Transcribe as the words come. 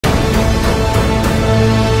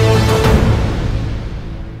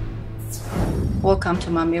Welcome to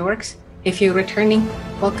MamayWorks. If you're returning,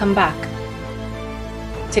 welcome back.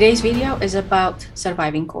 Today's video is about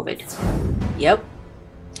surviving COVID. Yep,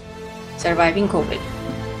 surviving COVID.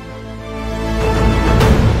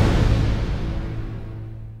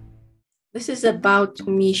 This is about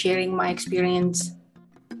me sharing my experience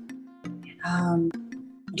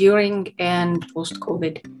during and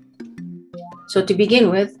post-COVID. So to begin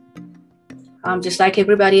with, just like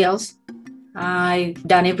everybody else, I've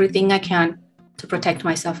done everything I can to protect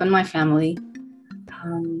myself and my family.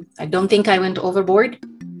 I don't think I went overboard,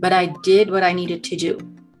 but I did what I needed to do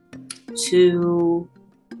to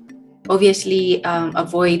obviously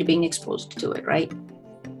avoid being exposed to it, right?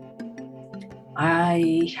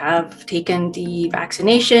 I have taken the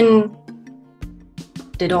vaccination,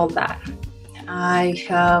 did all that. I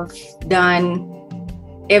have done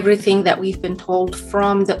everything that we've been told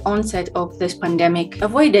from the onset of this pandemic,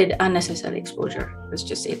 avoided unnecessary exposure, let's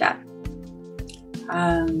just say that.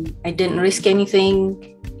 I didn't risk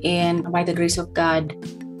anything, and by the grace of God,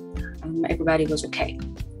 everybody was okay.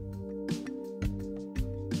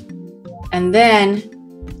 And then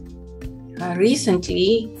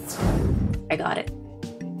recently, I got it.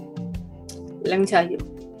 Let me tell you,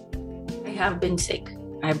 I have been sick.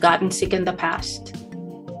 I've gotten sick in the past.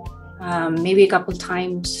 Maybe a couple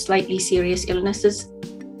times, slightly serious illnesses.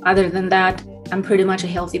 Other than that, I'm pretty much a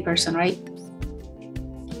healthy person, right?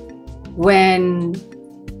 When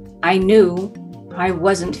I knew I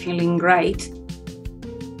wasn't feeling right,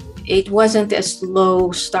 it wasn't a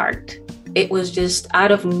slow start. It was just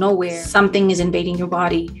out of nowhere. Something is invading your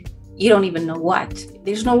body. You don't even know what.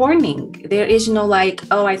 There's no warning. There is no like,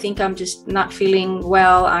 oh, I think I'm just not feeling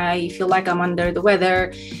well. I feel like I'm under the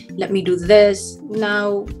weather. Let me do this.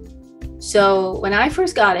 No. So when I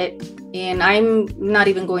first got it, and I'm not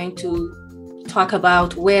even going to talk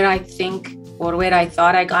about where I think or where I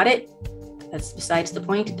thought I got it. That's besides the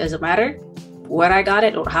point. It doesn't matter where I got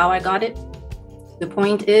it or how I got it. The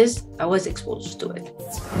point is I was exposed to it.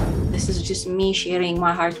 This is just me sharing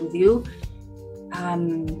my heart with you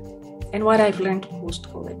and what I've learned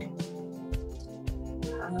post-COVID.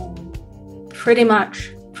 Pretty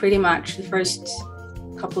much the first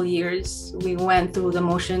couple years, we went through the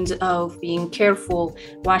motions of being careful,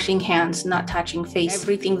 washing hands, not touching face.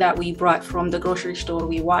 Everything that we brought from the grocery store,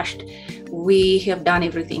 we washed. We have done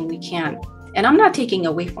everything we can. And I'm not taking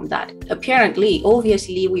away from that. Apparently,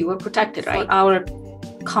 obviously, we were protected, right? For our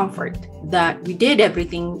comfort, that we did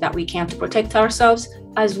everything that we can to protect ourselves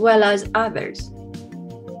as well as others.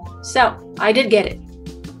 So I did get it.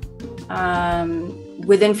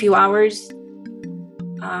 Within a few hours,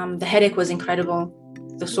 the headache was incredible.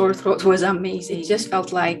 The sore throat was amazing. It just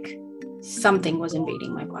felt like something was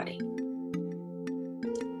invading my body.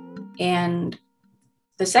 And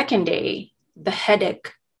the second day, the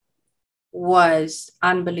headache was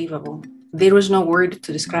unbelievable. There was no word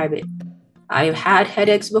to describe it. I've had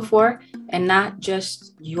headaches before, and not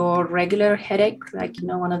just your regular headache, like, you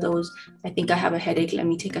know, one of those, I think I have a headache, let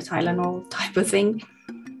me take a Tylenol type of thing.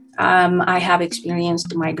 I have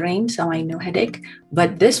experienced migraine, so I know headache,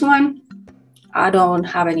 but this one, I don't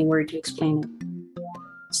have any word to explain it.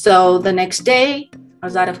 So the next day, I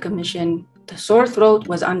was out of commission. The sore throat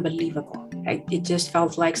was unbelievable. It just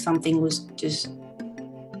felt like something was just,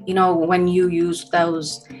 you know, when you use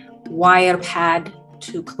those wire pad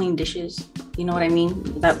to clean dishes, you know what I mean?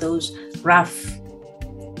 Those rough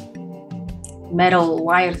metal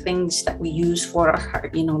wire things that we use for,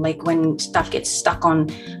 you know, like when stuff gets stuck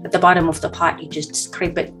at the bottom of the pot, you just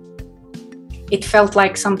scrape it. It felt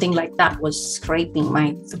like something like that was scraping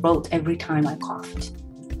my throat every time I coughed.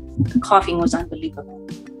 The coughing was unbelievable.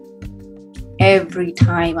 Every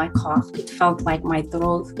time I coughed, it felt like my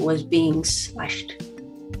throat was being slashed,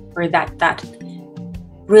 or that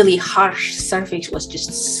really harsh surface was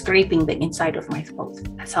just scraping the inside of my throat.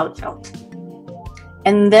 That's how it felt.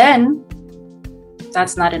 And then,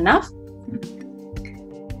 that's not enough.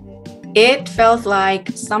 It felt like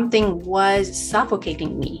something was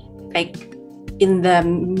suffocating me. Like in the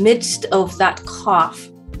midst of that cough,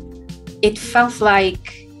 it felt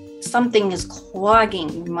like something is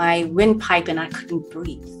clogging my windpipe and I couldn't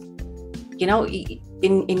breathe. You know,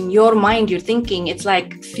 in your mind, you're thinking it's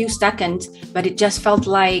like a few seconds, but it just felt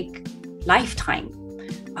like lifetime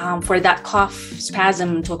for that cough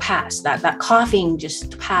spasm to pass, that coughing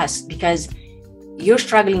just to pass, because you're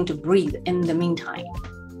struggling to breathe in the meantime.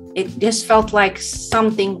 It just felt like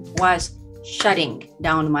something was shutting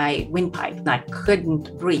down my windpipe and I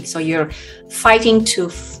couldn't breathe. So you're fighting to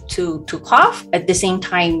cough at the same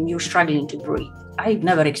time you're struggling to breathe. I've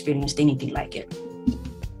never experienced anything like it.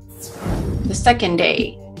 The second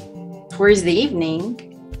day, towards the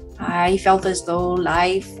evening, I felt as though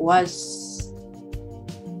life was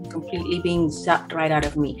completely being zapped right out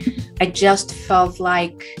of me. I just felt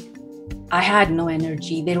like I had no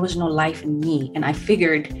energy. There was no life in me. And I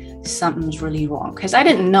figured something's really wrong, because I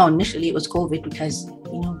didn't know initially it was COVID, because,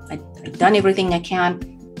 I'd done everything I can.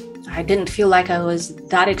 I didn't feel like I was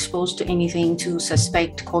that exposed to anything to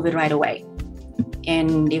suspect COVID right away.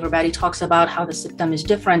 And everybody talks about how the symptom is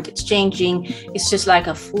different. It's changing. It's just like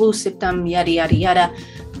a flu symptom, yada, yada, yada.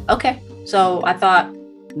 Okay. So I thought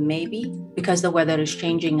maybe because the weather is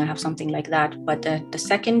changing, I have something like that. But the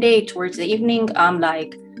second day towards the evening, I'm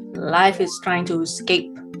like, life is trying to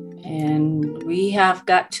escape, and we have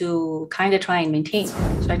got to kind of try and maintain.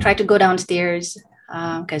 So I tried to go downstairs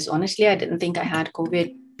because honestly, I didn't think I had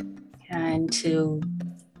COVID, and to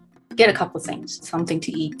get a couple things, something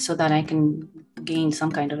to eat so that I can gain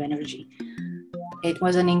some kind of energy. It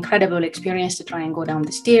was an incredible experience to try and go down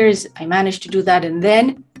the stairs. I managed to do that. And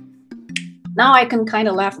then now I can kind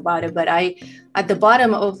of laugh about it, but at the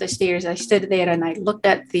bottom of the stairs, I stood there and I looked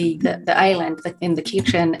at the island in the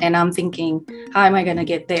kitchen, and I'm thinking, how am I going to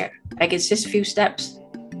get there? Like, it's just a few steps,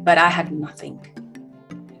 but I had nothing.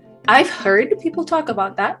 I've heard people talk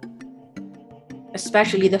about that,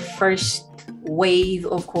 especially the first wave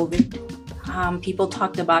of COVID. People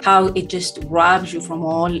talked about how it just robs you from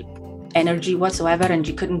all energy whatsoever, and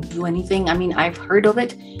you couldn't do anything. I mean, I've heard of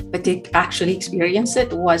it, but to actually experience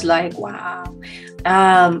it was like, wow.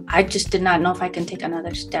 I just did not know if I can take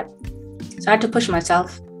another step. So I had to push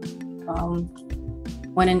myself.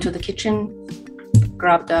 Went into the kitchen,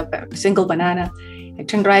 grabbed a single banana. I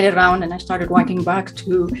turned right around and I started walking back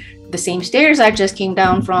to the same stairs I just came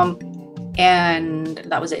down from. And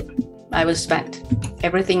that was it. I was spent.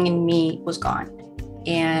 Everything in me was gone.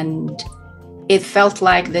 And it felt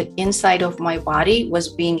like the inside of my body was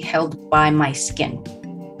being held by my skin.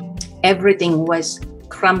 Everything was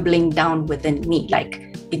crumbling down within me. Like,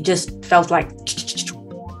 it just felt like,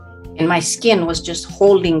 and my skin was just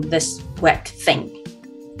holding this wet thing.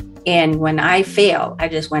 And when I failed, I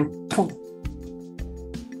just went, boom.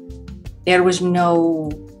 There was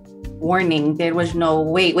no warning. There was no,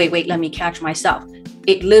 wait, let me catch myself.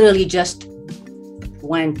 It literally just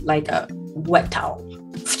went like a wet towel.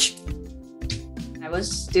 I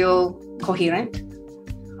was still coherent.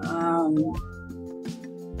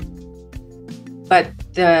 But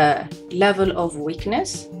the level of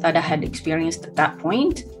weakness that I had experienced at that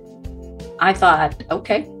point, I thought,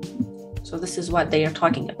 okay, so this is what they are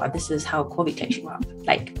talking about. This is how COVID takes you out.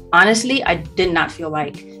 Like, honestly, I did not feel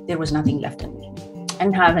like there was nothing left in me. I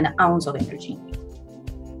didn't have an ounce of energy.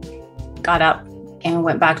 Got up and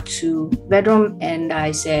went back to bedroom, and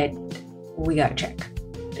I said, we gotta check.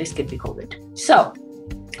 This could be COVID. So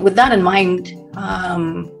with that in mind,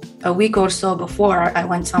 a week or so before, I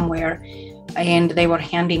went somewhere and they were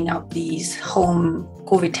handing out these home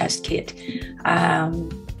COVID test kit.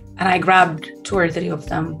 And I grabbed 2 or 3 of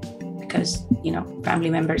them because, family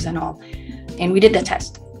members and all. And we did the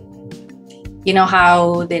test. You know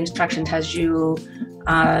how the instruction tells you,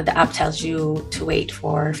 the app tells you to wait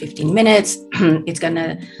for 15 minutes. It's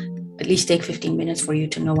gonna at least take 15 minutes for you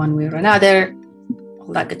to know one way or another,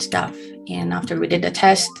 all that good stuff. And after we did the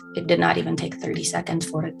test, it did not even take 30 seconds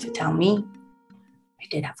for it to tell me I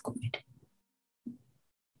did have COVID.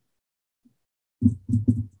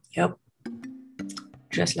 Yep,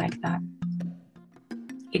 just like that.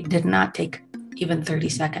 It did not take even 30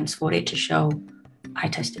 seconds for it to show I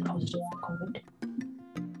tested positive for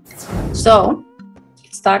COVID. So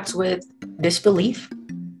it starts with disbelief.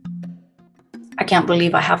 I can't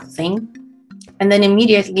believe I have the thing. And then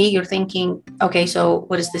immediately you're thinking, okay, so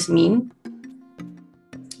what does this mean?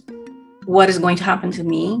 What is going to happen to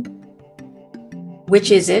me? Which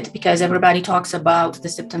is it? Because everybody talks about the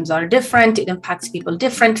symptoms are different. It impacts people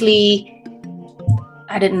differently.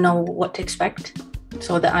 I didn't know what to expect.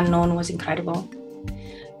 So the unknown was incredible.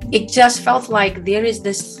 It just felt like there is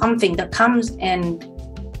this something that comes and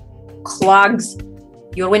clogs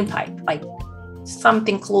your windpipe. Like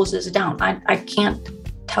something closes down. I can't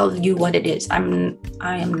tell you what it is. I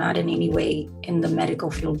am not in any way in the medical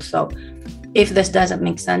field. So if this doesn't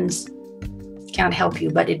make sense, can't help you.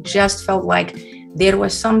 But it just felt like there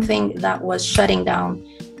was something that was shutting down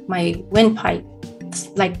my windpipe,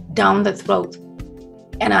 like down the throat.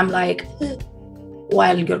 And I'm like,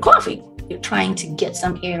 while you're coughing, you're trying to get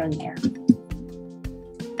some air in there.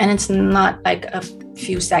 And it's not like a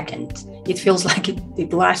few seconds. It feels like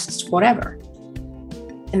it lasts forever.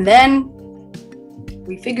 And then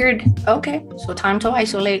we figured, okay, so time to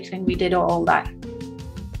isolate, and we did all that.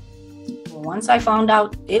 Well, once I found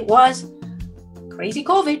out it was crazy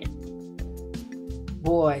COVID,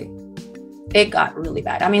 boy, it got really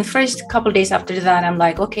bad. I mean, first couple of days after that, I'm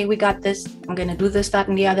like, okay, we got this. I'm gonna do this, that,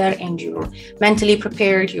 and the other. And you're mentally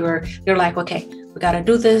prepared. You're like, okay, we gotta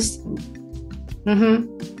do this.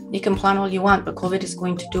 You can plan all you want, but COVID is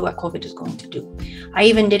going to do what COVID is going to do. I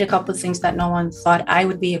even did a couple of things that no one thought I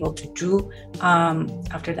would be able to do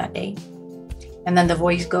after that day. And then the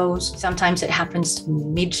voice goes. Sometimes it happens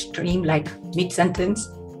midstream, like mid-sentence.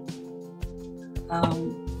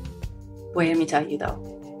 Boy, let me tell you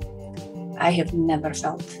though, I have never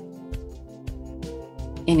felt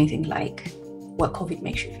anything like what COVID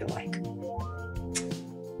makes you feel like.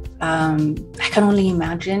 I can only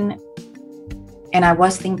imagine. And I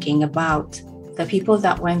was thinking about the people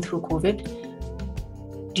that went through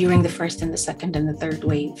COVID during the first and the second and the third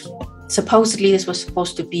wave. Supposedly, this was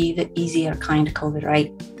supposed to be the easier kind of COVID,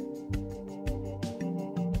 right?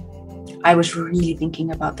 I was really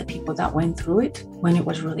thinking about the people that went through it when it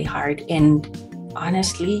was really hard. And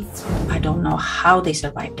honestly, I don't know how they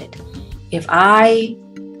survived it. If I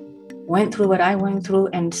went through what I went through,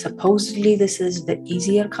 and supposedly this is the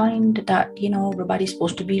easier kind that, you know, everybody's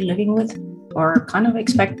supposed to be living with or kind of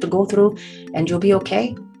expect to go through, and you'll be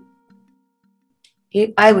okay.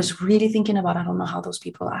 I was really thinking about, I don't know how those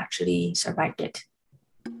people actually survived it.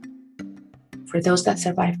 For those that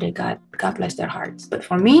survived it, God bless their hearts. But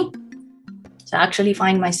for me, to actually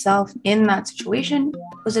find myself in that situation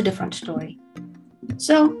was a different story.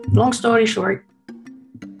 So, long story short,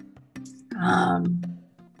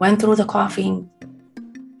 went through the coughing,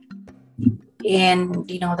 and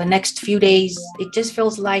the next few days, it just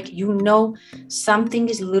feels like, something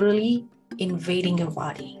is literally invading your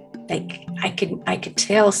body. Like I could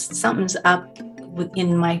tell something's up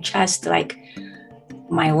within my chest, like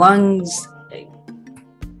my lungs, I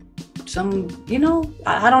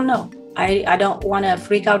don't know. I don't want to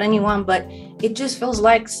freak out anyone, but it just feels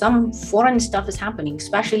like some foreign stuff is happening,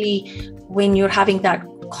 especially when you're having that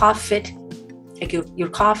cough fit, like you're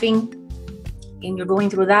coughing and you're going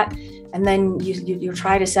through that. And then you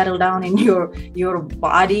try to settle down in your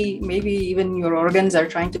body, maybe even your organs are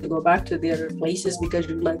trying to go back to their places because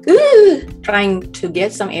you're like, trying to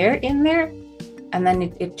get some air in there. And then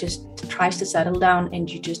it just tries to settle down,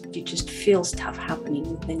 and you just feel stuff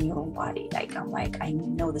happening within your own body. Like, I'm like, I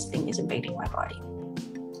know this thing is invading my body.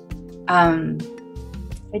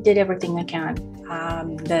 I did everything I can.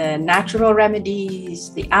 The natural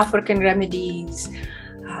remedies, the African remedies,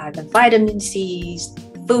 the vitamin C's,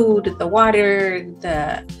 food, the water,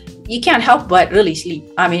 you can't help but really sleep.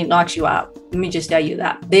 I mean, it knocks you out. Let me just tell you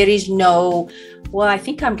that. There is no, well, I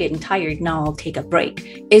think I'm getting tired now, I'll take a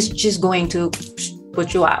break. It's just going to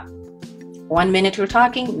put you out. 1 minute you're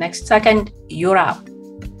talking, next second you're out.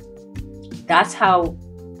 That's how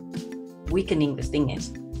weakening this thing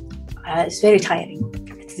is. It's very tiring.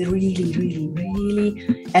 It's really, really,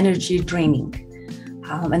 really energy draining.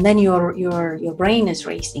 And then your brain is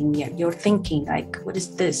racing. You're thinking like, what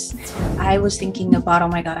is this? I was thinking about, oh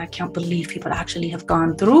my God, I can't believe people actually have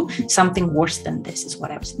gone through something worse than this, is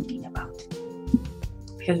what I was thinking about.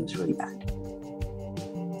 Because it was really bad.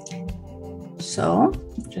 So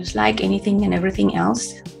just like anything and everything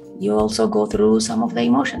else, you also go through some of the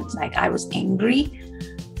emotions. Like, I was angry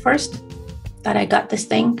first that I got this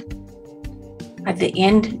thing. At the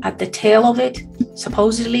end, at the tail of it,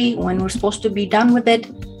 supposedly when we're supposed to be done with it,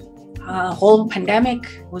 whole pandemic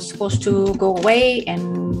was supposed to go away,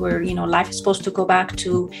 and life is supposed to go back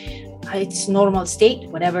to its normal state,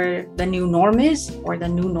 whatever the new norm is or the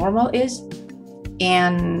new normal is.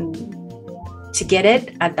 And to get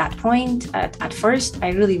it at that point, at first, I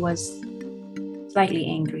really was slightly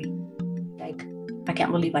angry. Like, I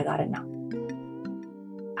can't believe I got it now.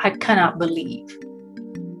 I cannot believe.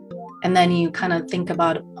 And then you kind of think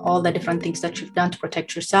about all the different things that you've done to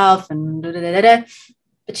protect yourself, and but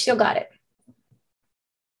you still got it.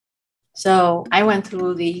 So I went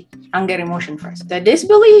through the anger emotion first. The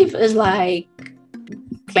disbelief is like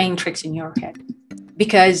playing tricks in your head,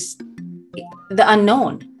 because the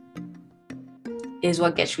unknown is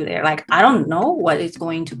what gets you there. Like, I don't know what it's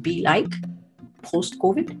going to be like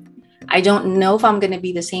post-COVID. I don't know if I'm going to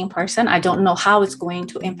be the same person. I don't know how it's going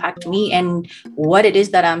to impact me and what it is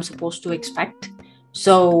that I'm supposed to expect.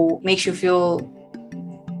 So makes you feel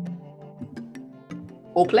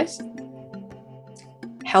hopeless,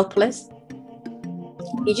 helpless.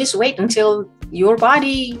 You just wait until your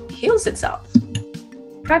body heals itself,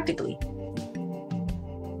 practically.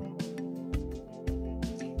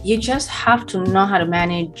 You just have to know how to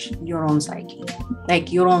manage your own psyche,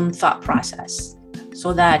 like your own thought process,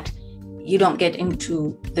 so that you don't get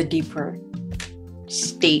into the deeper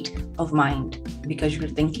state of mind because you're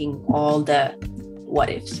thinking all the what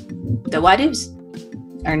ifs. The what ifs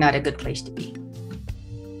are not a good place to be.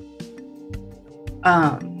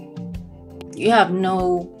 You have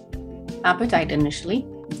no appetite initially,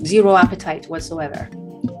 zero appetite whatsoever.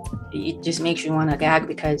 It just makes you want to gag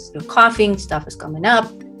because you're coughing, stuff is coming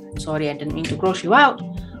up. Sorry, I didn't mean to gross you out,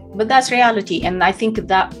 but that's reality. And I think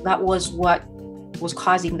that was what was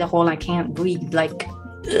causing the whole I can't breathe, like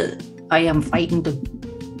I am fighting to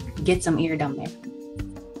get some air down there.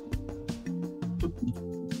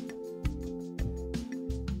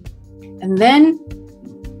 And then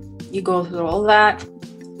you go through all that,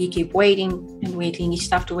 you keep waiting and waiting, you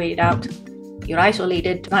just have to wait it out. You're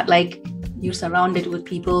isolated, not like you're surrounded with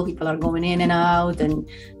people are going in and out, and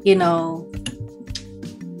you know,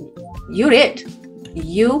 you're it.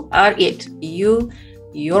 You are it. You,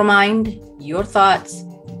 your mind, your thoughts,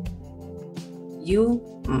 you,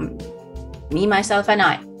 me, myself, and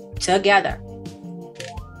I, together,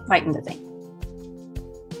 fighting the thing.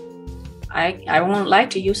 I won't lie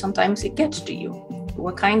to you, sometimes it gets to you.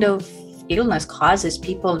 What kind of illness causes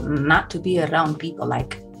people not to be around people?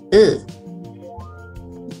 Like, ugh.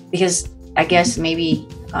 Because I guess maybe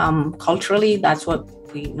culturally, that's what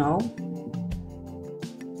we know.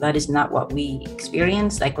 That is not what we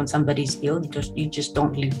experience. Like when somebody's ill, you just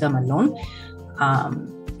don't leave them alone.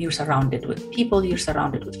 You're surrounded with people, you're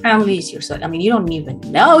surrounded with families, I mean, you don't even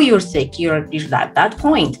know you're sick. You're at that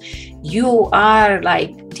point. You are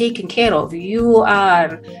like taken care of. You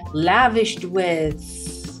are lavished with,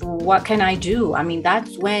 what can I do? I mean,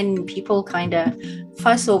 that's when people kind of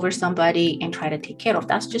fuss over somebody and try to take care of.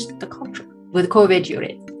 That's just the culture. With COVID, you're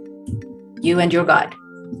it. You and your God.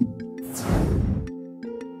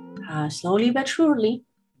 Slowly but surely,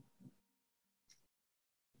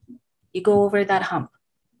 you go over that hump.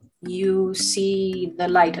 You see the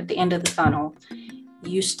light at the end of the tunnel.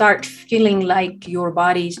 You start feeling like your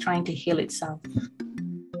body is trying to heal itself.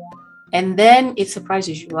 And then it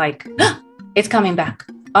surprises you, like, it's coming back.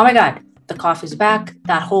 Oh my God, the cough is back.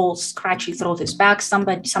 That whole scratchy throat is back.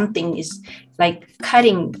 Something is like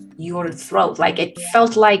cutting your throat. Like it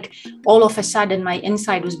felt like all of a sudden my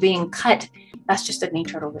inside was being cut. That's just the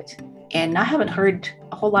nature of it. And I haven't heard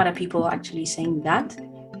a whole lot of people actually saying that.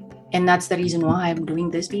 And that's the reason why I'm doing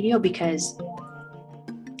this video, because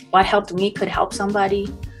what helped me could help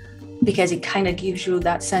somebody, because it kind of gives you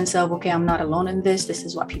that sense of, okay, I'm not alone in this. This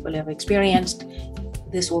is what people have experienced.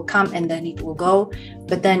 This will come and then it will go.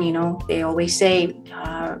 But then, you know, they always say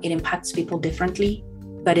it impacts people differently.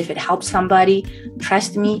 But if it helps somebody,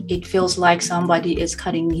 trust me, it feels like somebody is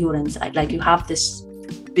cutting your inside. Like you have this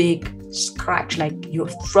big scratch, like your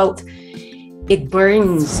throat. It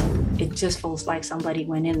burns. It just feels like somebody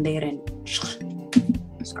went in there and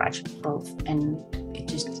scratched the throat, and it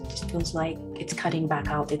just feels like it's cutting back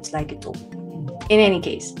out. It's like it's open. In any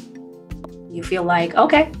case, you feel like,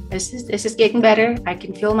 okay, this is getting better. I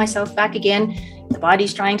can feel myself back again. The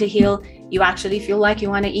body's trying to heal. You actually feel like you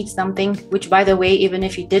want to eat something, which, by the way, even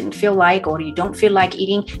if you didn't feel like, or you don't feel like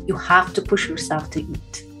eating, you have to push yourself to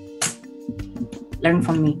eat. Learn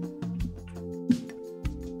from me.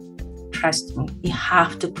 Trust me, you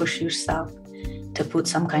have to push yourself to put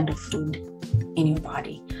some kind of food in your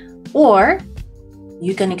body. Or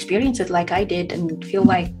you can experience it like I did and feel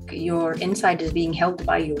like your inside is being held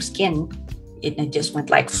by your skin. It just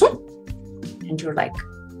went like, and you're like,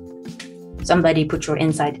 somebody put your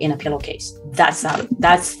inside in a pillowcase. That's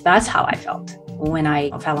how I felt when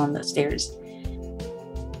I fell on the stairs.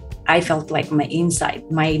 I felt like my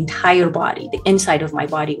inside, my entire body, the inside of my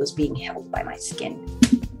body was being held by my skin.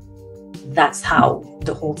 That's how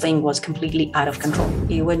the whole thing was completely out of control.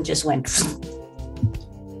 It wouldn't just went.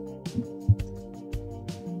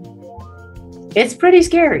 It's pretty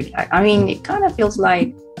scary. I mean, it kind of feels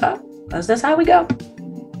like, that's just how we go.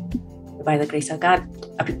 By the grace of God,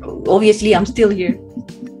 obviously I'm still here.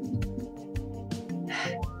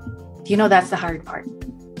 You know, that's the hard part.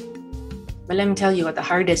 But let me tell you what the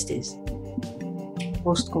hardest is.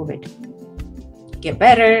 Post-COVID. You get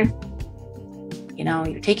better. You know,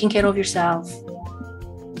 you're taking care of yourself.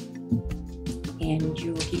 And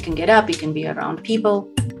you can get up, you can be around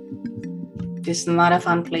people. This is not a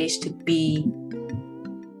fun place to be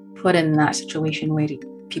put in that situation where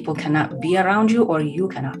people cannot be around you, or you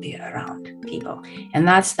cannot be around people. And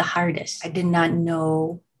that's the hardest. I did not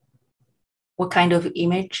know what kind of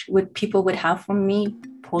image people would have from me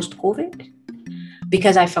post-COVID,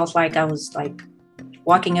 because I felt like I was like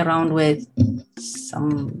walking around with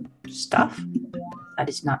some stuff that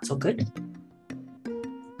is not so good.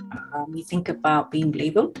 You think about being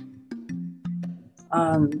labeled.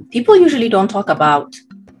 People usually don't talk about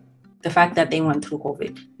the fact that they went through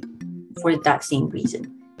COVID for that same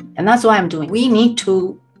reason. And that's what I'm doing. We need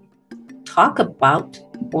to talk about,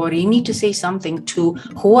 or you need to say something to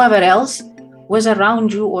whoever else was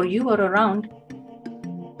around you or you were around,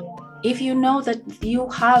 if you know that you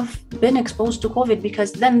have been exposed to COVID,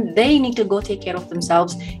 because then they need to go take care of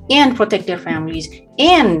themselves and protect their families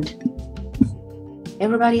and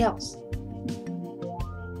everybody else.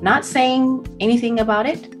 Not saying anything about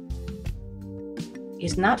it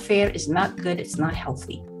is not fair, it's not good, it's not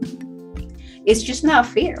healthy. It's just not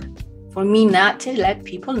fair for me not to let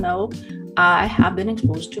people know I have been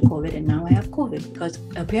exposed to COVID and now I have COVID, because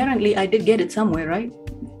apparently I did get it somewhere, right?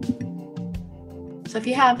 So if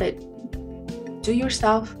you have it, do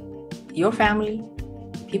yourself, your family,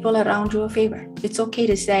 people around you a favor. It's okay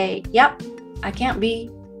to say, yep, I can't be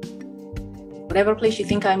whatever place you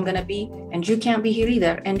think I'm going to be, and you can't be here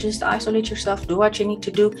either. And just isolate yourself, do what you need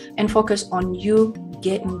to do, and focus on you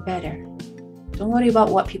getting better. Don't worry about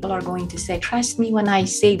what people are going to say. Trust me when I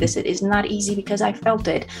say this, it is not easy, because I felt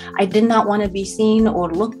it. I did not want to be seen or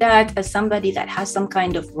looked at as somebody that has some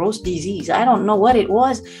kind of gross disease. I don't know what it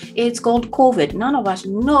was. It's called COVID. None of us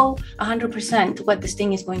know 100% what this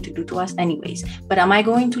thing is going to do to us anyways. But am I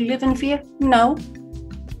going to live in fear? No.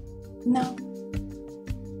 No.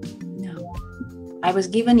 No. I was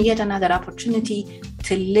given yet another opportunity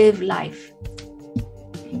to live life.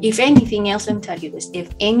 If anything else, let me tell you this, if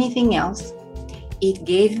anything else, it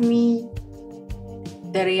gave me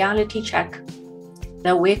the reality check,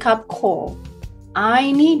 the wake-up call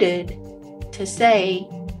I needed to say,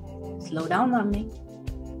 slow down, mommy.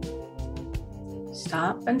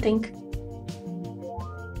 Stop and think.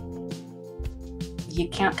 You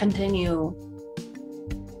can't continue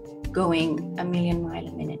going a million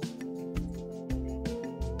miles a minute.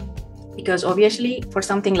 Because obviously, for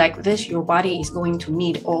something like this, your body is going to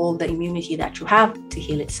need all the immunity that you have to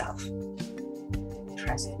heal itself.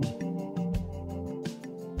 Trust me.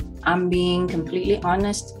 I'm being completely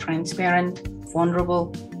honest, transparent,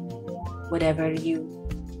 vulnerable, whatever you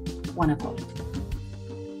want to call it.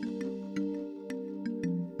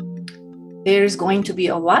 There's going to be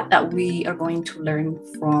a lot that we are going to learn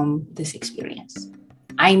from this experience.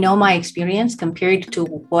 I know my experience compared to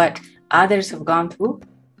what others have gone through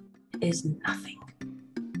is nothing.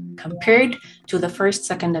 Compared to the first,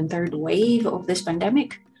 second, and third wave of this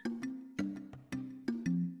pandemic,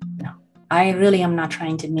 I really am not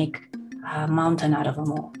trying to make a mountain out of a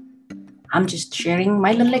mole. I'm just sharing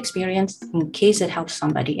my little experience in case it helps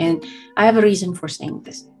somebody. And I have a reason for saying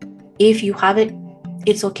this. If you have it,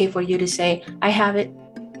 it's okay for you to say, I have it.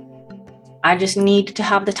 I just need to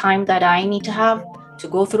have the time that I need to have to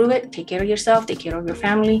go through it. Take care of yourself, take care of your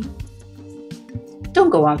family. Don't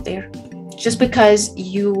go out there just because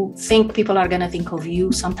you think people are going to think of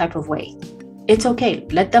you some type of way. It's okay.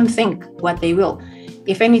 Let them think what they will.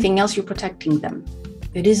 If anything else, you're protecting them.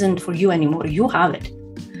 It isn't for you anymore. You have it,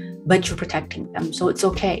 but you're protecting them. So it's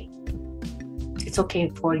okay. It's okay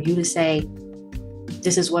for you to say,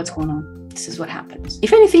 this is what's going on. This is what happens.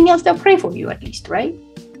 If anything else, they'll pray for you at least, right?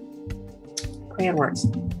 Prayer works.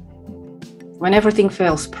 When everything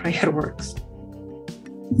fails, prayer works.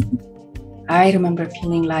 I remember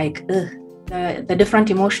feeling like the different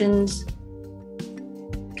emotions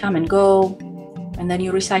come and go. And then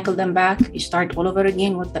you recycle them back. You start all over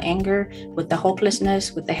again with the anger, with the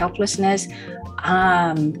hopelessness, with the helplessness.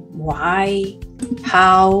 Why?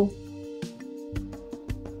 How?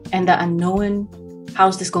 And the unknown.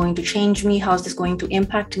 How's this going to change me? How's this going to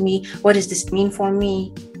impact me? What does this mean for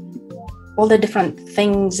me? All the different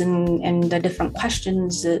things and the different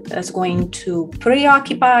questions that's going to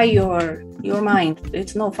preoccupy your mind.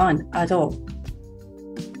 It's no fun at all.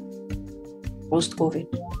 Post-COVID.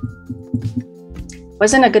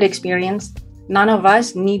 Wasn't a good experience. None of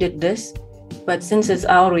us needed this, but since it's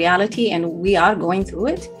our reality and we are going through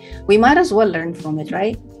it, we might as well learn from it,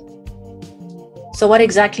 right? So what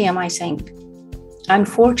exactly am I saying?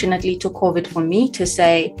 Unfortunately, it took COVID for me to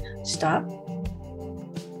say, stop,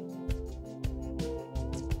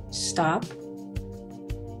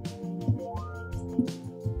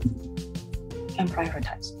 and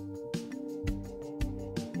prioritize.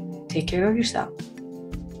 Take care of yourself.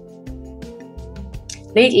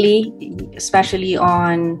 Lately, especially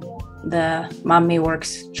on the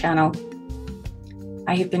MamayWorks channel,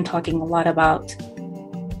 I have been talking a lot about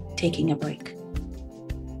taking a break.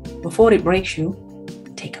 Before it breaks you,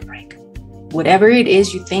 take a break. Whatever it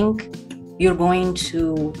is you think you're going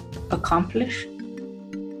to accomplish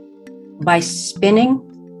by spinning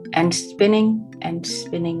and spinning and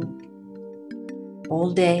spinning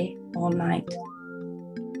all day, all night,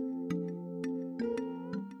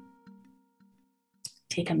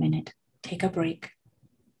 take a minute, take a break,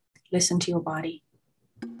 listen to your body.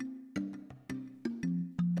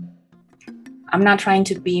 I'm not trying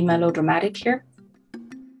to be melodramatic here.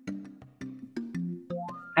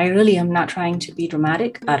 I really am not trying to be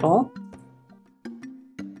dramatic at all.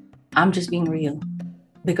 I'm just being real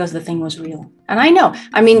because the thing was real. And I know,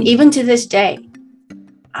 I mean, even to this day,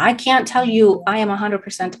 I can't tell you I am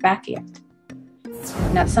 100% back yet.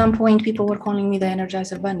 And at some point, people were calling me the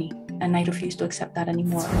Energizer Bunny, and I refuse to accept that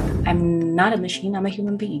anymore. I'm not a machine, I'm a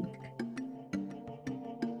human being.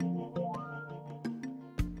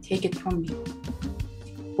 Take it from me.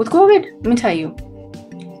 With COVID, let me tell you,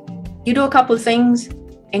 you do a couple things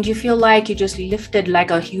and you feel like you just lifted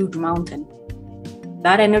like a huge mountain.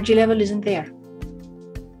 That energy level isn't there.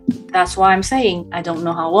 That's why I'm saying I don't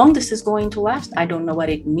know how long this is going to last. I don't know what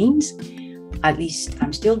it means. At least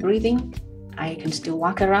I'm still breathing. I can still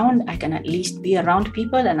walk around. I can at least be around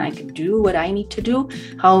people and I can do what I need to do.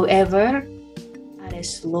 However, at a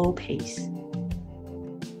slow pace.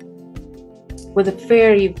 With a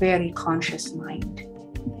very, very conscious mind.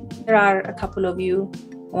 There are a couple of you,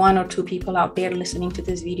 1 or 2 people out there listening to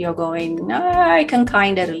this video going, I can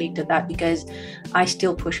kind of relate to that because I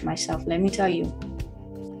still push myself. Let me tell you,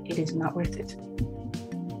 it is not worth it.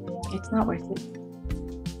 It's not worth it.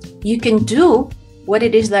 You can do what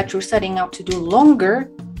it is that you're setting out to do longer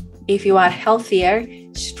if you are healthier,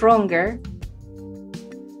 stronger.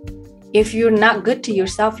 If you're not good to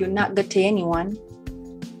yourself, you're not good to anyone.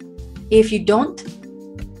 If you don't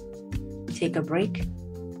take a break,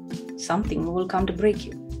 something will come to break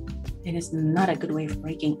you. It is not a good way of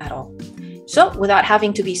breaking at all. So without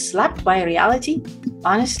having to be slapped by reality,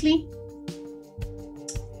 honestly,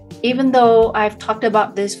 even though I've talked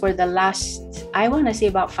about this for the last, I want to say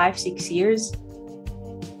about 5-6 years,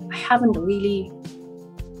 I haven't really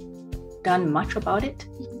done much about it.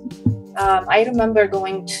 I remember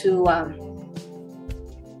going to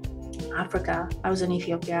Africa. I was in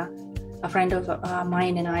Ethiopia. A friend of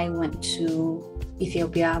mine and I went to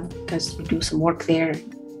Ethiopia because we do some work there,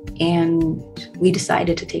 and we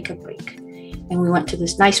decided to take a break. And we went to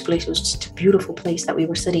this nice place. It was just a beautiful place that we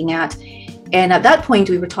were sitting at. And at that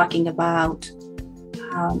point, we were talking about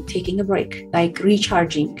taking a break, like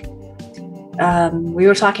recharging. We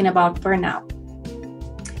were talking about burnout.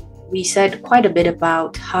 We said quite a bit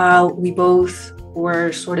about how we both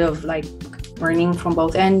were sort of like burning from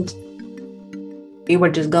both ends. We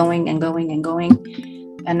were just going and going and going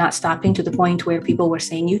and not stopping, to the point where people were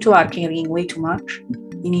saying, you two are carrying way too much.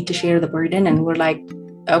 You need to share the burden. And we're like,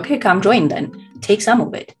 okay, come join then. Take some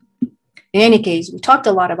of it. In any case, we talked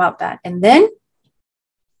a lot about that. And then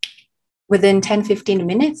within 10-15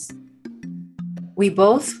 minutes, we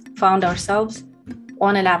both found ourselves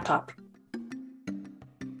on a laptop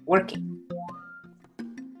working.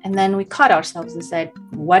 And then we caught ourselves and said,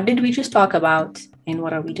 what did we just talk about? And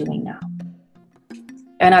what are we doing now?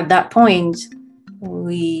 And at that point,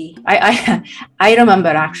 I remember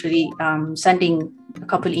actually sending a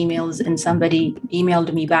couple emails, and somebody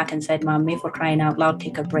emailed me back and said, Mom, for crying out loud,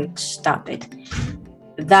 take a break, stop it.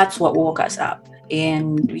 That's what woke us up.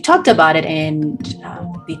 And we talked about it. And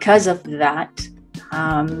because of that,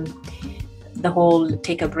 the whole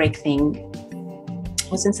take a break thing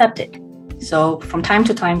was incepted. So from time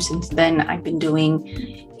to time since then, I've been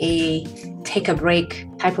doing a take a break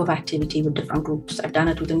type of activity with different groups. I've done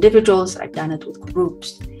it with individuals, I've done it with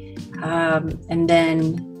groups. And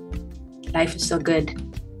then life is so good,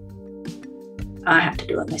 I have to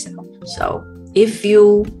do it myself. So if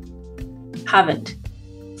you haven't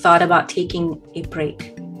thought about taking a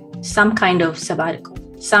break, some kind of sabbatical,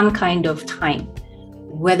 some kind of time,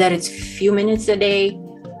 whether it's a few minutes a day,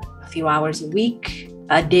 a few hours a week,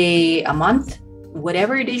 a day, a month,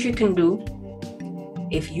 whatever it is you can do,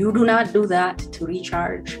 if you do not do that to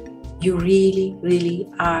recharge, you really, really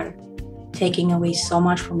are taking away so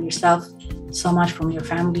much from yourself, so much from your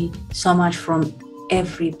family, so much from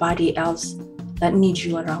everybody else that needs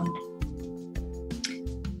you around.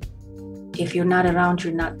 If you're not around,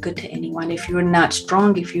 you're not good to anyone. If you're not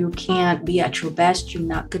strong, if you can't be at your best, you're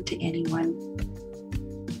not good to anyone.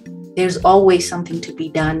 There's always something to be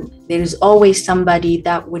done. There's always somebody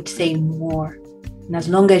that would say more. And as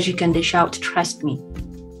long as you can dish out, trust me.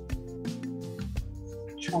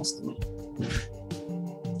 Trust me.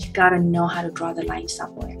 You gotta know how to draw the line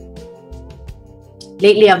somewhere.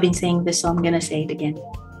 Lately, I've been saying this, so I'm gonna say it again.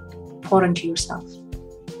 Pour into yourself.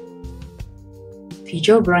 Feed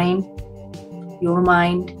your brain, your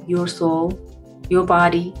mind, your soul, your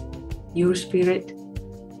body, your spirit.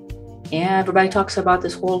 Yeah, everybody talks about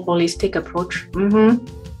this whole holistic approach.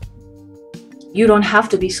 You don't have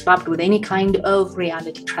to be slapped with any kind of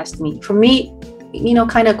reality, trust me. For me,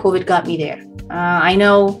 kind of COVID got me there. I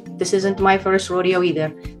know this isn't my first rodeo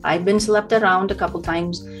either. I've been slapped around a couple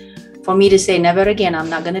times. for me to say, never again, I'm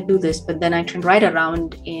not going to do this. But then I turned right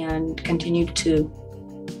around and continued to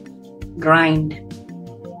grind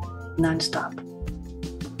nonstop.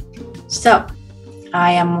 So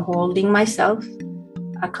I am holding myself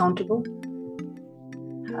accountable.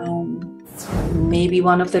 Maybe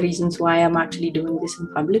one of the reasons why I'm actually doing this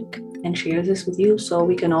in public and share this with you, so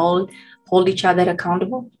we can all hold each other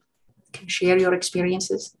accountable, can share your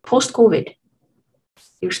experiences. Post-COVID,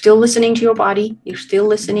 you're still listening to your body. You're still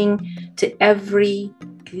listening to every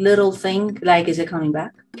little thing, like, is it coming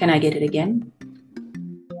back? Can I get it again?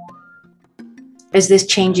 Is this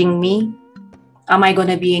changing me? Am I going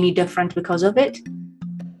to be any different because of it?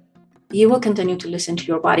 You will continue to listen to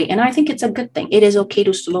your body. And I think it's a good thing. It is okay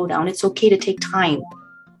to slow down. It's okay to take time.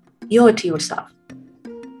 You owe it to yourself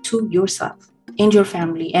and your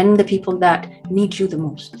family and the people that need you the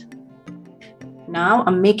most. Now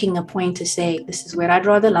I'm making a point to say, this is where I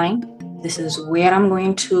draw the line. This is where I'm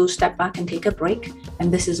going to step back and take a break.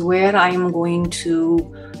 And this is where I am going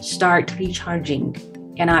to start recharging.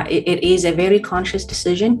 And it is a very conscious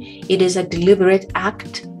decision. It is a deliberate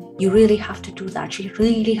act. You really have to do that. You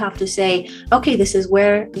really have to say, okay, this is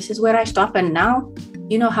where I stop. And now,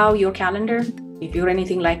 you know how your calendar, if you're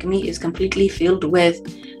anything like me, is completely filled with,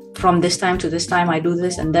 from this time to this time, I do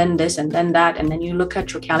this and then that. And then you look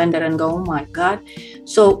at your calendar and go, oh my God.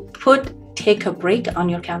 So take a break on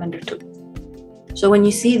your calendar too. So when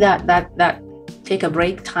you see that take a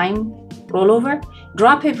break time roll over,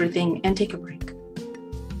 drop everything and take a break.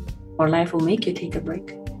 Or life will make you take a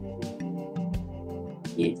break.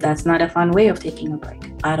 That's not a fun way of taking a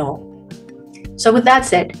break at all. So with that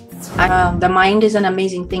said, the mind is an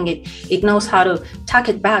amazing thing. It knows how to tuck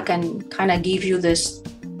it back and kind of give you this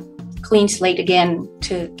clean slate again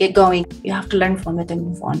to get going. You have to learn from it and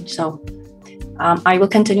move on. So I will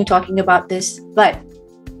continue talking about this, but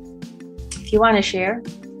if you want to share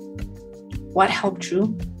what helped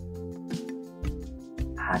you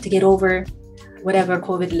to get over whatever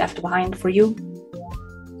COVID left behind for you,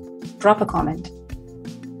 drop a comment.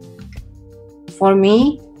 For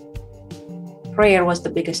me, prayer was the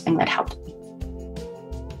biggest thing that helped me.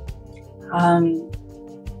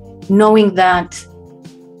 Knowing that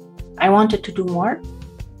I wanted to do more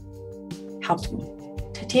helped me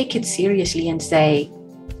to take it seriously and say,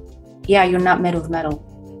 yeah, you're not made of metal.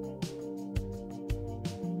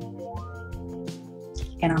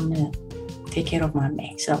 And I'm going to take care of my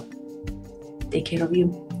May. So take care of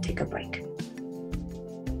you. Take a break.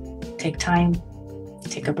 Take time.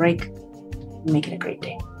 Take a break. Make it a great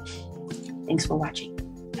day. Thanks for watching.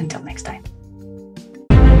 Until next time.